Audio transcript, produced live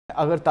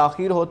अगर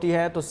ताख़ीर होती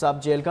है तो सब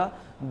जेल का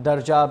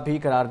दर्जा भी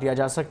करार दिया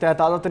जा सकता है।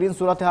 ताज़ा तरीन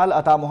सूरत हाल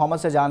अता मोहम्मद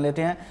से जान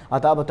लेते हैं।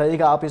 अता,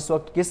 बताइएगा आप इस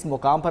वक्त किस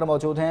मुकाम पर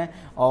मौजूद हैं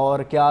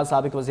और क्या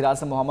साबिक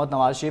वज़ीर-ए-आज़म मोहम्मद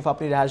नवाज शरीफ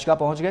अपनी रिहाइशगाह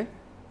पहुँच गए?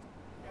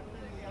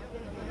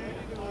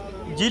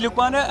 जी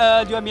लुकमान,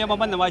 जो है मियां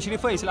मोहम्मद नवाज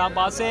शरीफ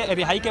इस्लामाबाद से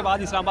रिहाई के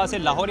बाद इस्लामाबाद से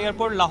लाहौर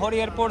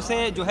एयरपोर्ट से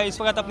जो है इस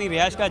वक्त अपनी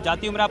रिहाइश का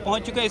जाती उमरा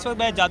पहुंच चुके हैं। इस वक्त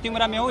मैं जाती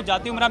उमरा में हूँ।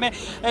 जाती उमरा में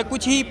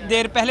कुछ ही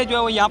देर पहले जो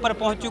है वो यहाँ पर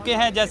पहुंच चुके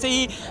हैं। जैसे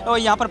ही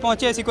यहाँ पर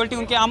पहुँचे, सिक्योरिटी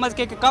उनके आमद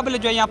के कबल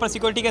जो है यहाँ पर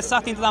सिक्योरिटी के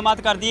सख्त इंतजाम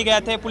कर दिए गए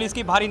थे। पुलिस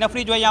की भारी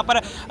नफरी जो है यहाँ पर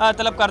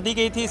तलब कर दी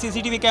गई थी।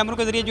 CCTV कैमरों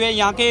के जरिए जो है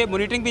यहाँ के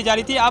मॉनिटरिंग भी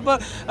जारी थी। अब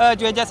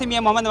जो है जैसे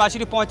मियां मोहम्मद नवाज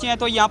शरीफ पहुँचे हैं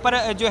तो यहाँ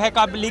पर जो है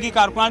लीगी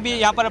कारकुनान भी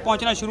यहाँ पर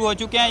पहुँचना शुरू हो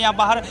चुके हैं। यहाँ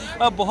बाहर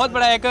बहुत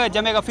बड़ा एक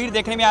जमे गफीर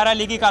देखने में आ रहा है।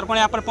 लीगी कारकुन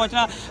यहाँ पर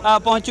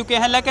पहुँच चुके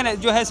हैं, लेकिन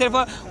जो है सिर्फ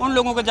उन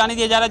लोगों को जाने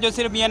दिया जा रहा है जो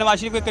सिर्फ मियां नवाज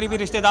शरीफ के करीबी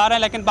रिश्तेदार हैं।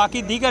 लेकिन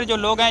बाकी दीगर जो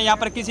लोग हैं यहाँ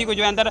पर किसी को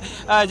जो है अंदर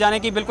जाने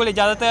की बिल्कुल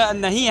इजाज़त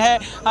नहीं है।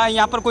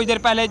 यहाँ पर कुछ देर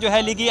पहले जो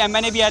है लीगी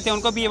MNA भी आए थे,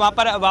 उनको भी वहाँ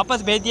पर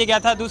वापस भेज दिया गया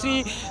था। दूसरी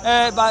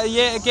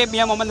ये कि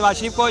मियां मोहम्मद नवाज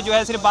शरीफ को जो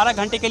है सिर्फ 12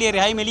 घंटे के लिए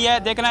रिहाई मिली है।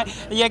 देखना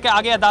यह कि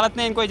आगे अदालत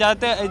ने इनको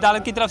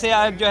अदालत की तरफ से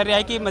जो है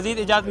रिहाई की मजीद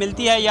इजाज़त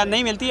मिलती है या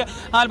नहीं मिलती है।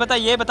 हाँ, अलबत्ता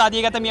ये बता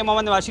दिया गया था मियां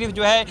मोहम्मद नवाज शरीफ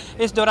जो है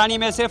इस दौरानी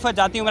में सिर्फ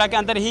जाती उमरा के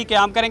अंदर ही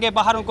क़याम करेंगे,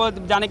 बाहर उनको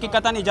जाने की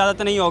कतई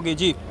इजाज़त नहीं होगी।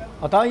 जी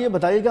अता, ये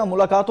बताइएगा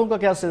मुलाकातों का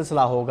क्या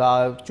सिलसिला होगा,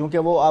 चूँकि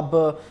वो अब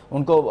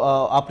उनको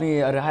अपनी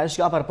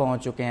रिहाइशगाह पर पहुंच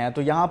चुके हैं,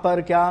 तो यहाँ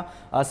पर क्या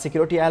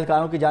सिक्योरिटी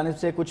एहलकारों की जानिब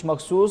से कुछ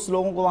मखसूस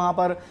लोगों को वहाँ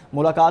पर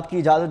मुलाकात की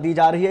इजाज़त दी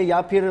जा रही है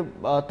या फिर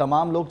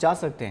तमाम लोग जा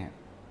सकते हैं?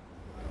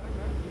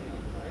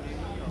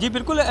 जी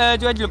बिल्कुल,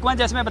 जो है लुकमान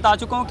जैसे मैं बता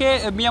चुका हूँ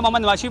कि मियां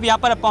मोहम्मद नवाज शरीफ यहाँ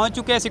पर पहुँच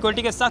चुके हैं।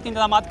 सिक्योरिटी के सख्त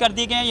इंतजाम कर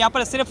दिए गए हैं। यहाँ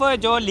पर सिर्फ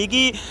जो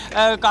लीगी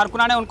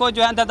कारकुनान है उनको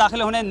जो है अंदर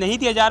दाखिल होने नहीं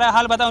दिया जा रहा है।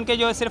 हाल बता उनके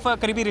जो सिर्फ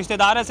करीबी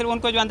रिश्तेदार है, सिर्फ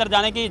उनको जो अंदर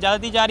जाने की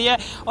इजाज़त दी जा रही है।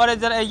 और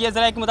ये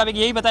ज़रा के मुताबिक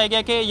यही बताया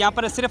गया कि यहाँ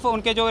पर सिर्फ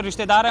उनके जो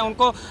रिश्तेदार हैं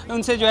उनको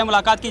उनसे जो है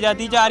मुलाकात की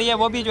दी जा रही है।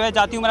 वो भी जो है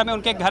जाती उमरा में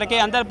उनके घर के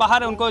अंदर,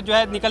 बाहर उनको जो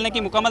है निकलने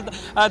की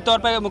मुकम्मल तौर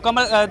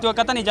पर जो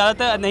कतई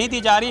इजाज़त नहीं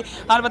दी जा रही।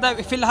 हाल बता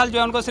फ़िलहाल जो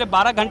है उनको सिर्फ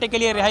 12 घंटे के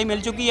लिए रिहाई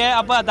मिल चुकी है।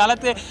 अब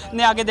अदालत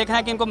ने आगे देखना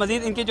है कि इनको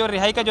मजीद इनकी जो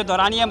रिहाई का जो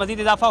दौरानी है मजीद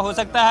इजाफा हो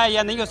सकता है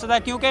या नहीं हो सकता,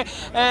 क्योंकि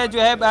जो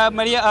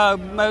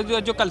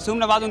है जो कलसूम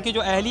नवाज उनकी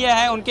जो अहलिया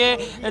है,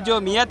 उनके जो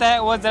मियत है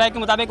वो ज़रा के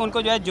मुताबिक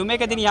उनको जो है जुमे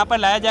के दिन यहाँ पर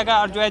लाया जाएगा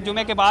और जो है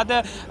जुमे के बाद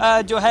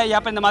जो है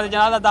यहाँ पर नमाज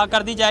जनाज़ा अदा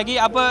कर दी जाएगी।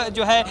 अब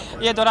जो है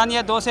ये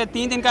दौरानिया 2 से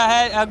 3 दिन का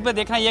है। अब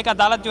देखना ये कि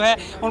अदालत जो है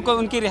उनको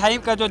उनकी रिहाई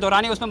का जो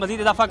दौरानी उसमें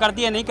मजीद इजाफा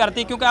करती है नहीं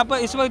करती, क्योंकि अब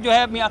इस वक्त जो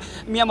है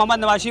मियां मोहम्मद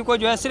नवाज शरीफ को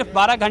जो है सिर्फ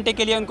 12 घंटे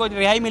के लिए उनको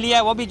रिहाई मिली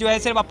है। वो भी जो है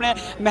सिर्फ अपने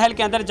महल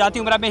के अंदर जाती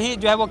उमरा में ही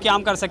जो है वो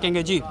क़याम कर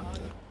सकेंगे। जी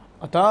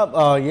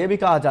अता, ये भी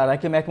कहा जा रहा है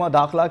कि महकमा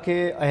दाखिला के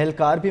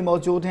अहलकार भी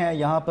मौजूद हैं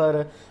यहाँ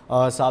पर,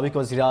 साबिक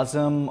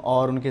वज़ीर-ए-आज़म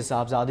और उनके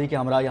साहबजादी के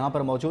हमरा यहाँ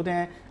पर मौजूद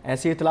हैं,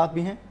 ऐसी इतलात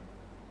भी हैं?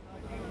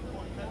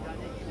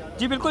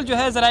 जी बिल्कुल, जो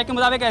है ज़राए के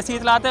मुताबिक ऐसी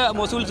इतलात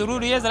मौसूल ज़रूर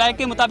हुई है। ज़राए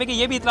के मुताबिक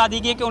ये भी इतला दी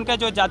गई है कि उनका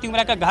जो जाती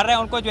उमरा का घर है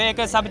उनको जो है एक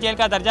सब जेल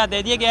का दर्जा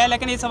दे दिया गया है।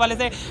 लेकिन इस हवाले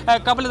से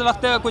कबल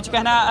वक्त कुछ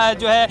कहना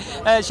जो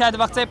है शायद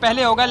वक्त से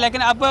पहले होगा,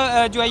 लेकिन अब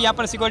जो है यहाँ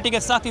पर सिक्योरिटी के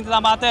सख्त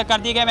इंतजाम कर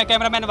दिए गए। मैं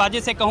कैमरा मैन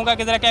वाजिद से कहूँगा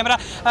कि ज़रा कैमरा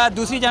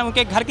दूसरी जानब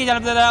उनके घर की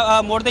जानब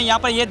ज़रा मोड़ दें। यहाँ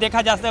पर ये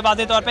देखा जा सकता है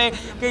वाज़ेह तौर पर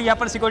कि यहाँ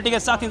पर सिक्योरिटी के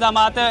सख्त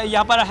इंतजाम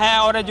यहाँ पर हैं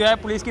और जो है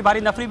पुलिस की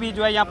भारी नफरी भी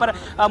जो है यहाँ पर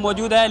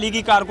मौजूद है।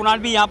 लीगी कारकुनान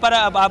भी यहाँ पर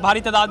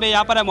भारी तादाद में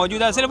यहाँ पर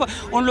मौजूद है।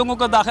 सिर्फ उन लोगों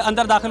को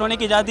अंदर दाखिल होने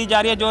की इजाज़त दी जा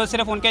रही है जो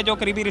सिर्फ उनके जो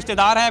करीबी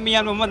रिश्तेदार हैं।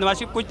 मियां मोहम्मद नवाज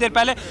शरीफ कुछ देर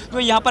पहले जो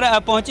यहाँ पर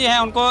पहुँचे हैं,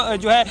 उनको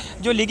जो है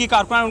जो लीगी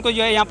कारकुनान उनको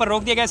जो है यहाँ पर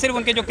रोक दिया गया। सिर्फ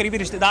उनके जो करीबी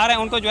रिश्तेदार हैं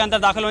उनको जो है अंदर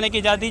दाखिल होने की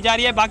इजाज़त दी जा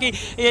रही है। बाकी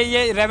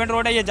ये रेवन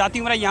रोड है, ये जाती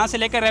उमरा, यहाँ से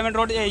लेकर रेवन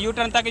रोड यू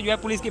टर्न तक जो है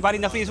पुलिस की भारी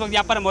नफरी इस वक्त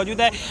यहाँ पर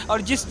मौजूद है।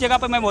 और जिस जगह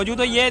पर मैं मौजूद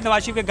हूँ ये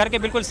नवाज शरीफ के घर के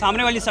बिल्कुल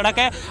सामने वाली सड़क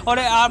है और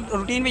आप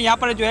रूटीन में यहाँ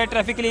पर जो है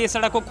ट्रैफिक के लिए इस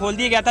सड़क को खोल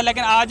दिया गया था।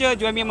 लेकिन आज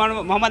जो है मियां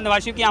मोहम्मद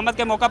नवाज शरीफ की आमद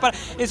के मौका पर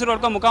इस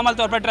रोड को मुकम्मल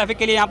तौर पर ट्रैफिक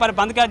के लिए यहाँ पर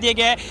बंद कर दिया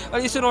गया है। और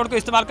इस रोड को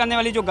इस्तेमाल करने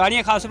वाली जो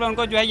गाड़ियाँ खासतौर पर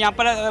उनको जो है यहाँ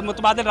पर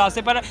मुतबादिल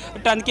रास्ते पर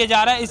टर्न किया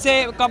जा रहा है। इससे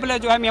कबल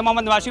जो है मियां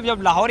मोहम्मद नवाज शरीफ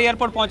जब लाहौर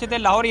एयरपोर्ट पहुँचे थे,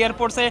 लाहौर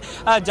एयरपोर्ट से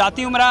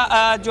जाती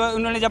उमरा जो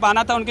उन्होंने जब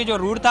आना था उनकी जो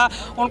रूट था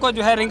उनको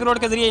जो है रिंग रोड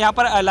के जरिए यहाँ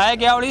पर लाया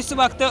गया। और उस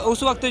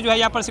वक्त जो है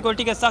यहाँ पर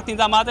सिक्योरिटी के सख्त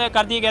इंतजाम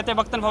कर दिए गए थे।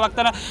 वक्तन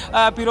फवक्तन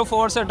पीरो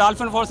फोर्स,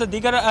 डॉल्फिन फोर्स,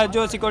 दीगर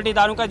जो सिक्योरिटी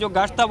इदारों का जो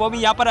गश्त था वो भी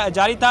यहाँ पर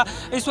जारी था।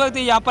 इस वक्त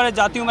यहाँ पर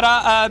जाती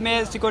उमरा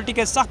में सिक्योरिटी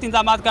के सख्त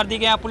इंतजाम कर दिए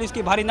गए हैं। पुलिस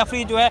की भारी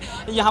नफरी जो है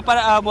यहाँ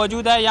पर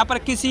मौजूद है। यहाँ पर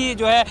किसी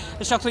जो है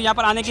शख्स को यहाँ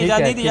पर आने की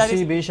इजाज़त नहीं दी जा रही,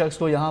 किसी भी शख्स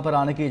को यहाँ पर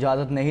आने की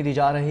इजाज़त नहीं दी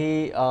जा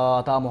रही।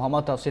 अता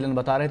मोहम्मद तफसीलन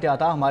बता रहे थे।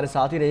 अता, हमारे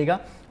साथ ही रहेगा,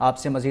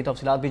 आपसे मज़ीद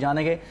तफसीलात भी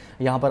जानेंगे।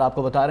 यहाँ पर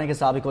आपको बता रहे हैं कि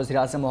साबिक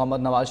वज़ीर-ए-आज़म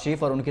मोहम्मद नवाज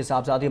शरीफ और उनकी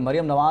साहबजादी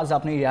मरियम नवाज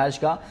अपनी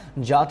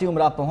रिहाइशगाह जाती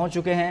उमरा पहुँच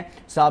चुके हैं।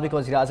 साबिक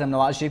वज़ीर-ए-आज़म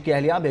नवाज शरीफ की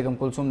अहलिया बेगम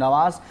कुलसूम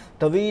नवाज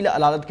तवील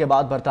अलादत के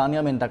बाद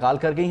बरतानिया में इंतकाल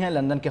कर गई हैं।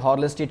 लंदन के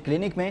हॉर्ले स्ट्रीट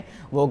क्लिनिक में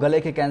वो गले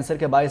के कैंसर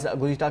के बायस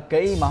गुज़िश्ता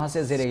कई माह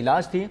से ज़ेर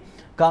इलाज थी।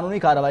 कानूनी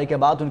कार्रवाई के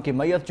बाद उनकी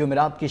मैयत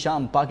जुमेरात की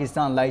शाम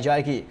पाकिस्तान लाई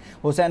जाएगी।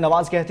 हुसैन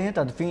नवाज कहते हैं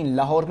तदफीन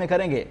लाहौर में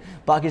करेंगे।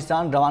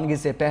 पाकिस्तान रवानगी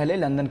से पहले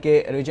लंदन के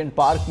रीजेंट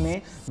पार्क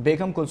में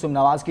बेगम कुलसूम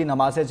नवाज की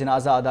नमाज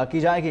जनाजा अदा की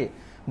जाएगी।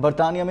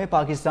 बरतानिया में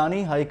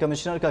पाकिस्तानी हाई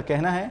कमिश्नर का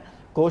कहना है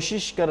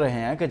कोशिश कर रहे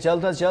हैं कि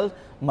जल्द अज जल्द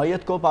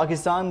मैयत को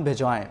पाकिस्तान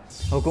भिजवाएं।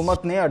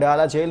 हुकूमत ने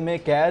अडयाला जेल में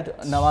कैद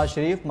नवाज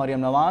शरीफ, मरियम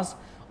नवाज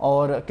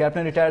और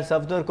कैप्टन रिटायर्ड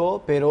सफदर को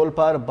पेरोल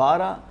पर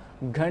 12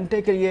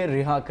 घंटे के लिए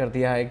रिहा कर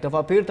दिया है। एक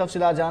दफ़ा फिर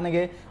तफसीलात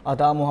जानेंगे।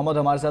 अता मोहम्मद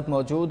हमारे साथ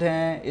मौजूद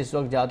हैं इस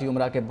वक्त जाती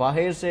उमरा के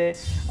बाहर से।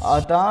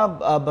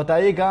 अता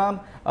बताइएगा,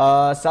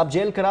 सब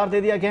जेल करार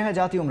दे दिया गया है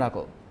जाती उमरा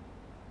को?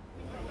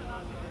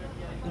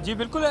 जी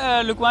बिल्कुल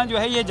लुकमान, जो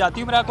है ये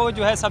जाती उमरा को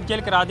जो है सब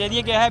जेल करार दे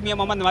दिया गया है। मियां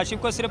मोहम्मद नवाज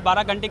शरीफ को सिर्फ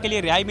 12 घंटे के लिए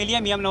रिहाई मिली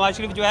है। मियां नवाज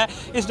शरीफ जो है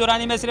इस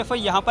दौरानी में सिर्फ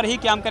यहाँ पर ही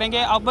क्याम करेंगे।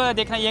 अब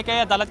देखना यह कि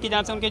अदालत की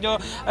जांच से उनके जो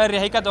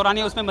रिहाई का दौरानी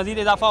है उसमें मजीद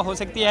इजाफा हो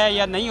सकती है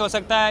या नहीं हो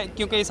सकता है,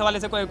 क्योंकि इस हवाले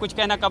से कोई कुछ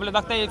कहना काबिल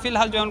वक्त है।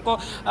 फिलहाल जो है उनको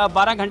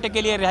 12 घंटे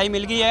के लिए रिहाई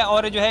मिल गई है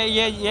और जो है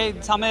ये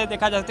सामने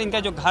देखा जा सकता है इनका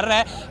जो घर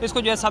है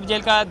इसको जो है सब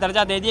जेल का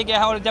दर्जा दे दिया गया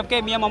है। और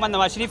जबकि मियां मोहम्मद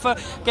नवाज शरीफ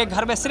के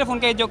घर में सिर्फ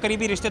उनके जो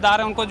करीबी रिश्तेदार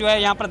हैं उनको जो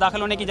है यहाँ पर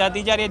दाखिल होने की इजाज़त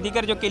दी जा रही है।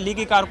 दीगर जो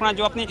लीगी कारकुनान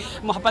जो अपनी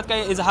मोहब्बत का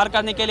इजहार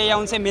करने के लिए या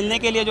उनसे मिलने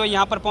के लिए जो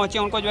यहाँ पर पहुंचे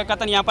उनको जो है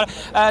कतन यहाँ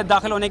पर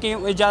दाखिल होने की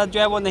इजाज़त जो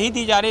है वो नहीं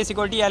दी जा रही।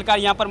 सिक्योरिटी एहलकार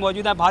यहाँ पर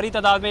मौजूद है भारी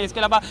तादाद में। इसके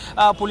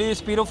अलावा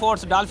पुलिस, पीरो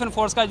फोर्स, डॉल्फिन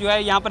फोर्स का जो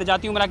है यहाँ पर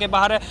जाती उमरा के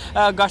बाहर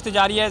गश्त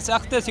जारी है।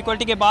 सख्त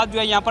सिक्योरिटी के बाद जो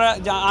है यहाँ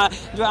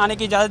पर जो आने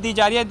की इजाज़त दी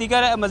जा रही है।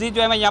 दीगर मजीद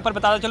जो है मैं यहाँ पर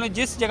बताता चलूँ,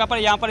 जिस जगह पर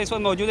यहाँ पर इस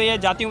वक्त मौजूद है ये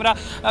जाती उमरा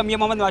मियां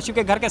मोहम्मद नवाज शरीफ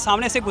के घर के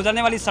सामने से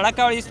गुजरने वाली सड़क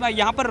है और इसमें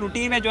यहाँ पर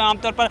रूटीन में जो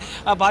आमतौर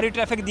पर भारी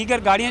ट्रैफिक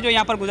दीगर गाड़ियाँ जो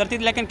यहाँ पर गुजरती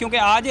थी, लेकिन क्योंकि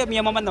आज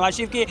मियां मोहम्मद नवाज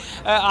शरीफ की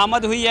आमद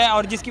हुई है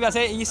और जिसकी वजह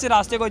से इस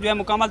रास्ते को जो है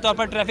मुकम्मल तौर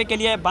पर ट्रैफिक के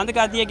लिए बंद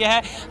कर दिया गया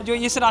है। जो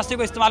इस रास्ते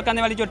को इस्तेमाल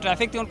करने वाली जो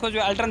ट्रैफिक थी उनको जो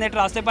अल्टरनेट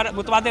रास्ते पर,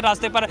 मुतबादिल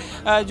रास्ते पर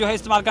जो है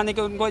इस्तेमाल करने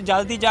की उनको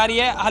इजाज़त दी जा रही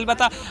है।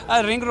 अलबत्ता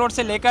रिंग रोड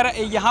से लेकर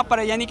यहाँ पर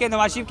यानी कि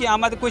नवाज शरीफ की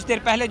आमद कुछ देर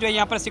पहले जो है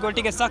यहाँ पर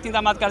सिक्योरिटी के सख्त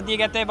इंतजाम कर दिए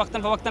गए थे।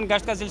 वक्तन फ़वक्तन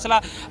गश्त का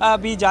सिलसिला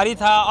भी जारी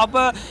था। अब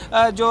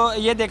जो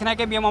ये देखना है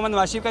कि मियां मोहम्मद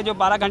नवाज शरीफ का जो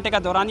 12 घंटे का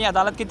दौरानिया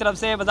अदालत की तरफ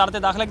से, वजारत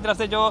दाखिला की तरफ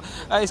से जो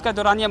इसका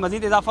दौरानिया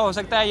मजीद इजाफा हो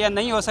सकता है या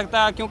नहीं हो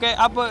सकता, क्योंकि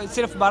अब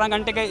सिर्फ 12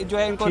 घंटे के जो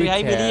है इनको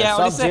रिहाई मिली है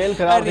और सब जेल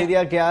करार दे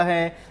दिया गया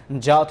है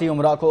जाती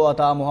उमरा को।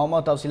 अता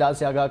मोहम्मद तफसीलात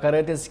से आगाह कर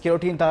रहे थे।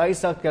 सिक्योरिटी इंतहाई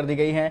सख्त कर दी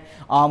गई है,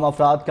 आम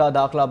अफराद का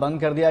दाखिला बंद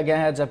कर दिया गया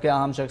है, जबकि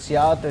अहम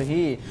शख्सियात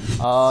ही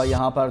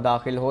यहाँ पर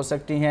दाखिल हो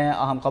सकती हैं।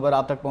 अहम खबर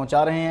आप तक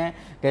पहुँचा रहे हैं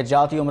कि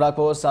जाती उमरा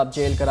को सब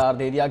जेल करार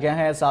दे दिया गया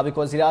है। साबिक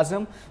वज़ीर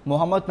आज़म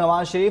मोहम्मद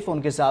नवाज शरीफ,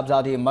 उनके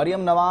साहबजादी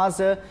मरियम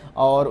नवाज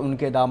और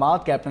उनके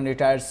दामाद कैप्टन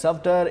रिटायर्ड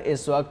सफदर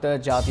इस वक्त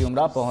जाती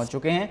उमरा पहुँच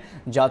चुके हैं।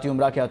 जाती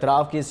उमरा के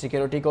अतराफ की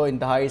सिक्योरिटी को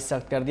इंतहाई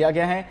सख्त कर दिया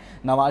गया है।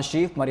 नवाज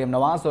शरीफ, मरियम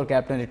नवाज और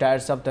कैप्टन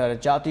रिटायर्ड सफदर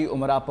जाती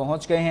उमरा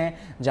पहुंच गए हैं,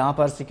 जहां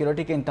पर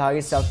सिक्योरिटी के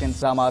इंतहाई सख्त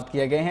इंतजाम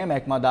किए गए हैं।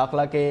 महकमा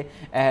दाखिला के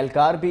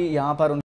एहलकार भी यहां पर